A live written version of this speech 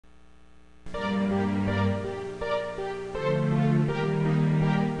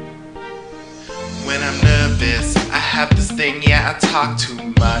have this thing, yeah, I talk too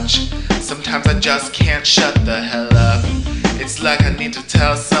much. Sometimes I just can't shut the hell up. It's like I need to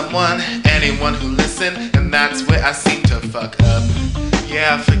tell someone, anyone who listen, and that's where I seem to fuck up.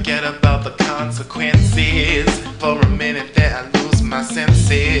 Yeah, I forget about the consequences. For a minute there I lose my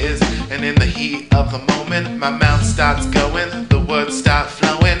senses, and in the heat of the moment my mouth starts going, the words start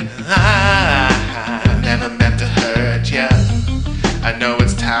flowing. I never meant to hurt ya. I know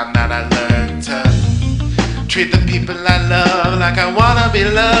it's time that I learn to treat the people I love like I wanna be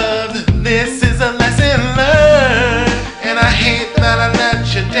loved. This is a lesson learned, and I hate that I let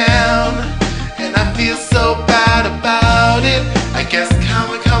you down, and I feel so bad about it. I guess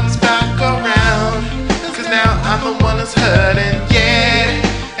karma comes back around, cause now I'm the one who's hurting, yeah.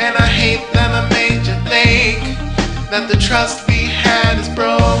 And I hate that I made you think that the trust we had is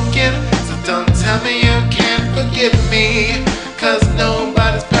broken. So don't tell me you can't forgive me, cause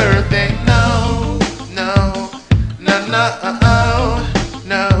nobody's perfect. No, no, no, no, no,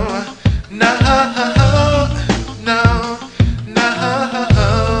 no, no,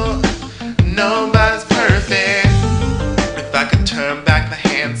 nobody's perfect. If I could turn back the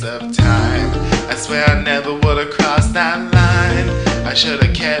hands of time, I swear I never would have crossed that line. I should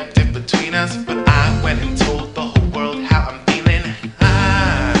have kept it between us, but I went and told the whole world how I'm feeling.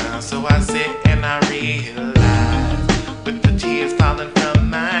 So I sit and I realize, with the tears falling from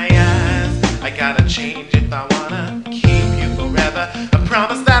my eyes, I gotta change if I wanna keep you forever. I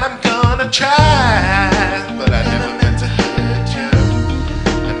promise that I'm gonna try, but I never meant to hurt you.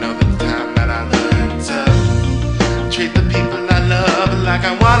 I know the time that I learned to treat the people I love like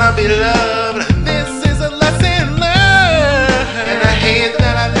I wanna be loved. This is a lesson learned, and I hate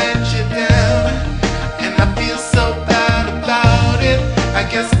that I let you down, and I feel so bad about it. I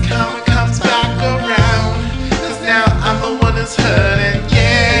guess karma comes back around, cause now I'm the one who's hurting,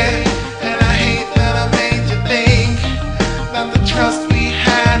 yeah. And I hate that I made you think that the trust we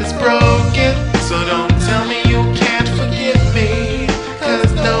had is broken. So don't tell me you can't forgive me,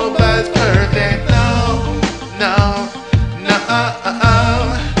 cause nobody's perfect. No, no, no,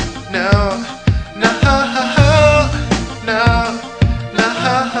 no, no, no,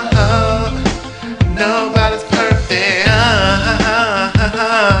 nobody's perfect.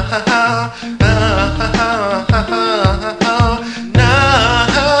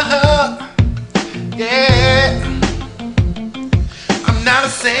 Yeah, I'm not a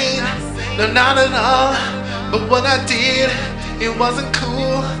saint, no, not at all. But what I did, it wasn't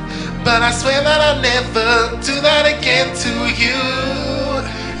cool. But I swear that I'll never do that again to you.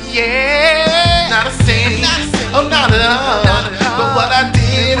 Yeah, not a saint, oh, not at all. But what I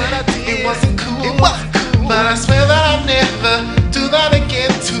did, it wasn't cool. But I swear that I'll never do that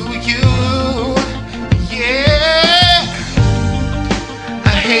again to you. Yeah,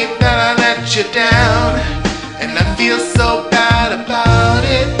 I hate that I let you down, and I feel so bad about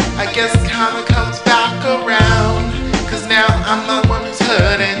it. I guess karma comes back around, cause now I'm the one who's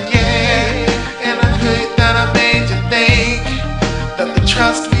hurting, yeah. And I hate that I made you think that the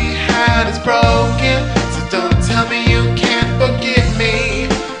trust we had is broken. So don't tell me you can't forgive me,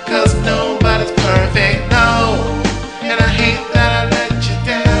 cause nobody's perfect, no. And I hate that I let you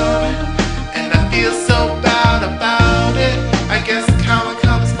down, and I feel so bad about it. I guess karma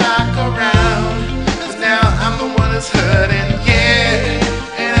comes back around, cause now I'm the one who's hurting, yeah.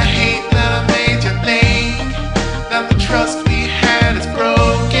 And I hate that I made you think that the trust we had is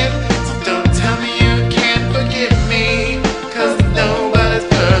broken. So don't tell me you can't forgive me, cause nobody's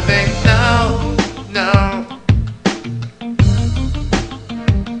perfect, no, no.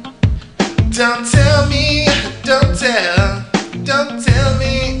 Don't tell me, don't tell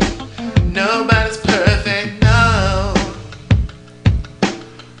me nobody's perfect, no.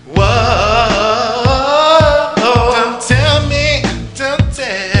 Whoa.